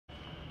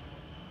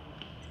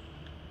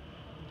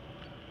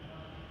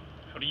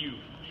do you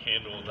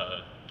handle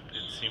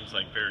it seems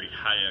like very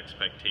high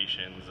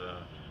expectations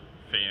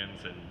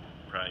fans and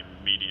probably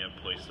media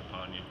placed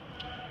upon you?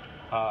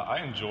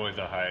 I enjoy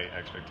the high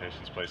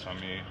expectations placed on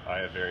me. I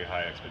have very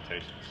high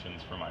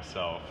expectations for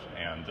myself,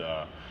 and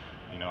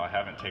I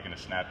haven't taken a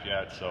snap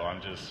yet, so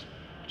I'm just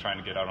trying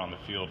to get out on the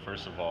field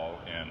first of all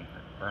and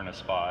earn a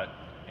spot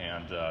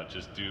and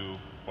just do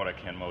what I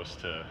can most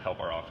to help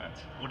our offense.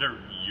 What are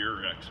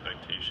your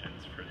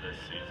expectations for this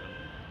season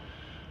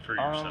for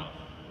yourself?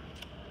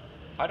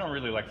 I don't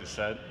really like to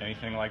set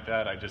anything like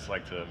that. I just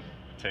like to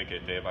take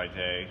it day by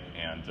day,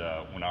 and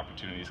when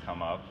opportunities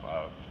come up,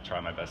 try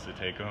my best to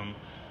take them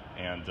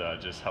and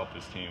just help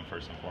this team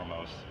first and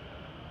foremost.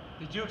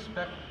 Did you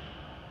expect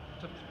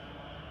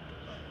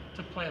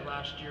to play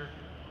last year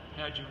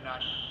had you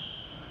not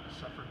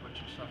suffered what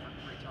you suffered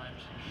 3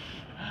 times?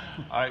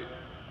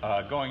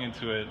 Going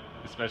into it,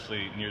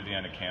 especially near the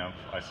end of camp,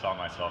 I saw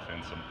myself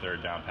in some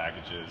third down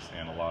packages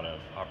and a lot of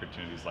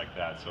opportunities like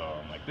that. So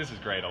I'm like, this is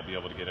great. I'll be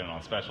able to get in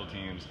on special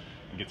teams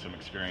and get some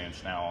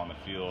experience now on the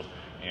field.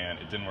 And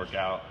it didn't work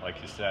out,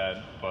 like you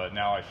said, but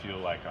now I feel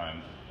like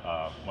I'm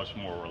much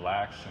more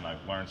relaxed and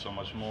I've learned so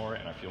much more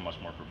and I feel much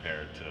more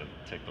prepared to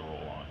take the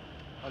role on.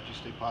 How'd you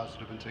stay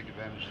positive and take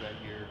advantage of that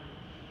year?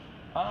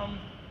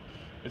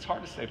 It's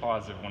hard to stay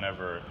positive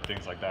whenever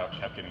things like that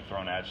kept getting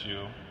thrown at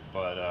you.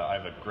 But I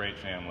have a great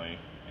family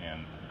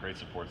and a great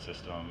support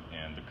system,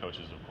 and the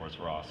coaches, of course,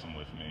 were awesome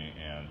with me.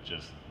 And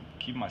just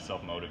keeping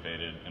myself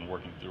motivated and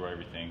working through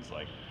everything's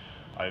like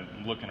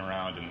I'm looking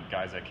around and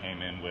guys I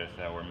came in with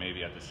that were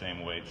maybe at the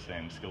same weight,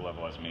 same skill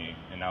level as me,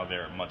 and now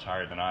they're much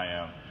higher than I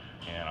am.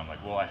 And I'm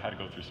like, well, I had to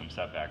go through some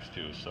setbacks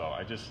too. So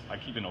I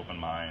keep an open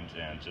mind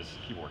and just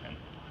keep working.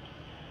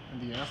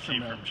 And the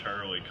aftermath. From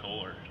Charlie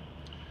Kohler.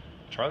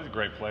 Charlie's a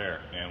great player,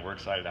 and we're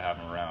excited to have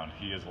him around.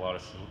 He has a lot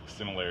of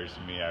similarities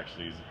to me,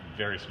 actually. He's a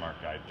very smart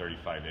guy,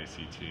 35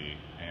 ACT,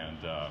 and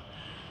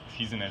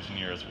he's an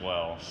engineer as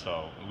well,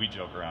 so we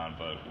joke around,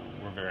 but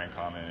we're very in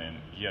common, and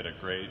he had a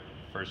great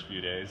first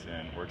few days,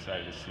 and we're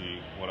excited to see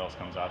what else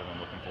comes out of him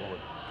looking forward.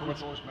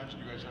 Coach always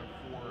mentioned you guys have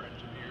 4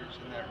 engineers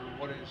in that room.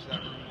 What is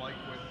that room like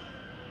with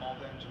all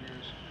the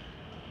engineers?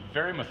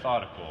 Very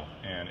methodical,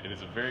 and it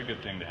is a very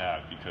good thing to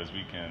have because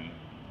we can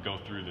go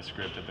through the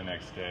script at the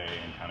next day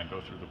and kind of go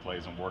through the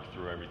plays and work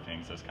through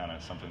everything. So that's kind of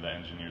something that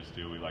engineers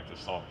do. We like to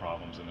solve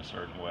problems in a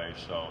certain way.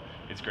 So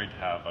it's great to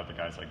have other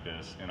guys like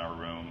this in our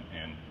room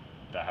and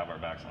that have our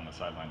backs on the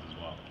sidelines as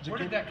well. Where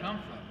did that come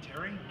from?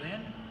 Terry?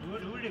 Lynn?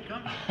 Who did it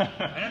come from?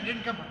 It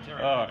didn't come from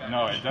Terry. Oh,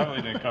 no, it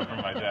definitely didn't come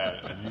from my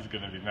dad. And he's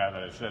going to be mad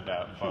that I said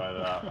that. But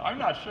I'm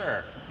not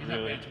sure. He's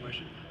really. not paying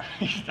tuition.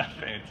 He's not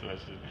paying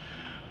tuition.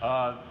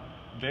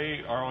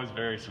 They are always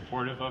very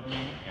supportive of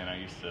me, and I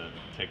used to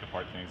take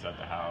apart things at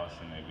the house,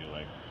 and they'd be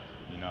like,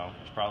 you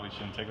probably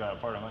shouldn't take that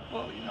apart. I'm like,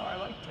 well, I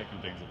like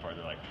taking things apart.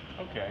 They're like,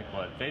 okay.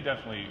 But they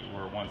definitely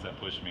were ones that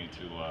pushed me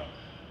to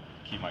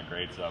keep my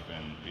grades up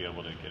and be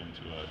able to get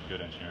into a good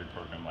engineering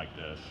program like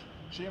this.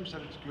 Sam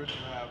said it's good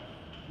to have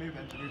maybe the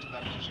engineers in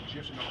that position because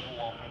you have to know the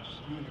whole offense.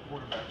 You and the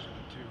quarterbacks are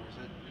the two.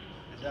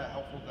 Is that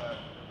helpful that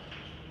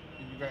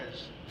you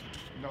guys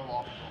know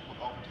what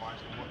offensive lines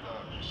and what the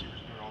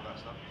receivers do and all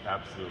that stuff?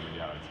 Absolutely,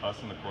 yeah. It's us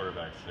and the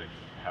quarterbacks that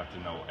have to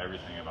know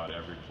everything about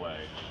every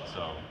play.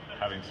 So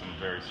having some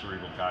very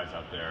cerebral guys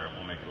out there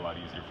will make it a lot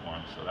easier for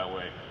them. So that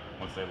way,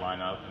 once they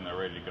line up and they're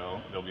ready to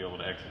go, they'll be able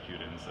to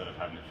execute it instead of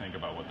having to think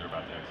about what they're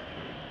about to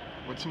execute.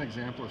 What's an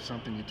example of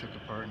something you took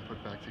apart and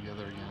put back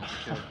together again as a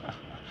kid?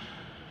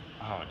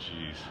 Oh,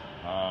 jeez.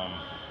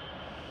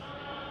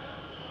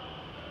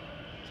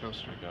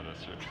 Toaster.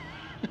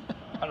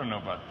 I don't know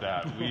about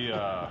that.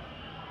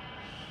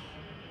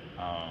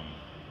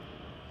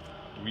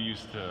 We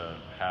used to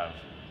have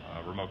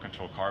remote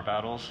control car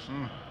battles.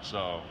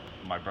 So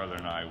my brother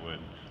and I would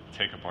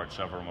take apart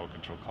several remote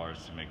control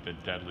cars to make the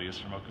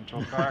deadliest remote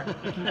control car,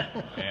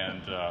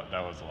 and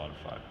that was a lot of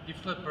fun. You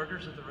flip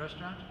burgers at the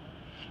restaurant?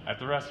 At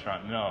the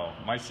restaurant, no.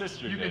 My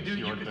sister did.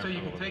 So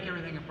you can take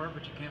everything apart,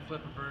 but you can't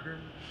flip a burger?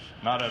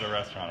 Not at a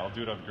restaurant. I'll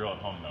do it on the grill at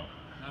home, though.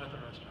 Not at the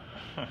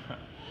restaurant.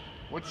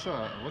 What's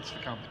the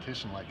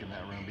competition like in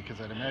that room?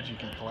 Because I'd imagine you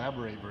can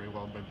collaborate very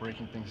well by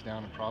breaking things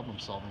down and problem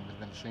solving,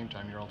 but at the same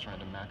time you're all trying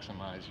to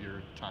maximize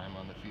your time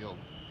on the field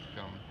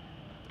come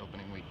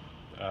opening week.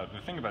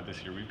 The thing about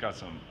this year, we've got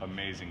some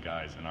amazing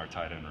guys in our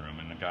tight end room,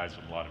 and the guys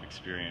with a lot of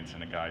experience,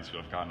 and the guys who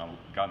have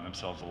gotten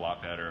themselves a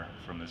lot better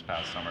from this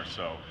past summer.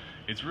 So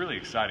it's really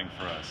exciting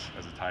for us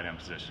as a tight end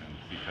position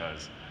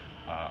because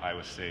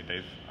Iowa State,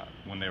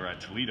 when they were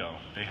at Toledo,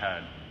 they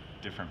had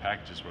different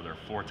packages where there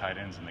are 4 tight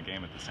ends in the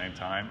game at the same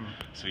time.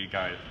 So you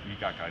got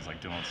guys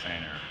like Dylan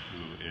Sainer,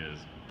 who is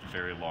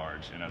very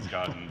large and has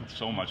gotten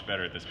so much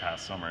better this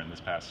past summer and this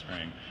past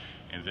spring.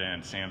 And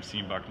then Sam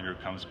Steenbuckner, who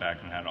comes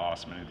back and had an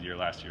awesome end of the year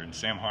last year. And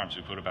Sam Harms,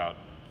 who put about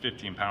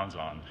 15 pounds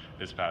on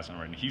this past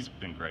summer, and he's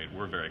been great.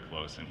 We're very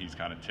close, and he's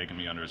kind of taken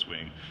me under his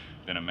wing,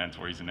 been a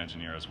mentor. He's an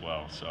engineer as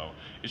well. So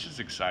it's just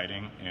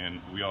exciting,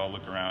 and we all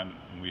look around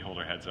and we hold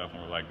our heads up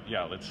and we're like,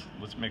 yeah, let's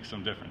make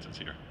some differences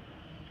here.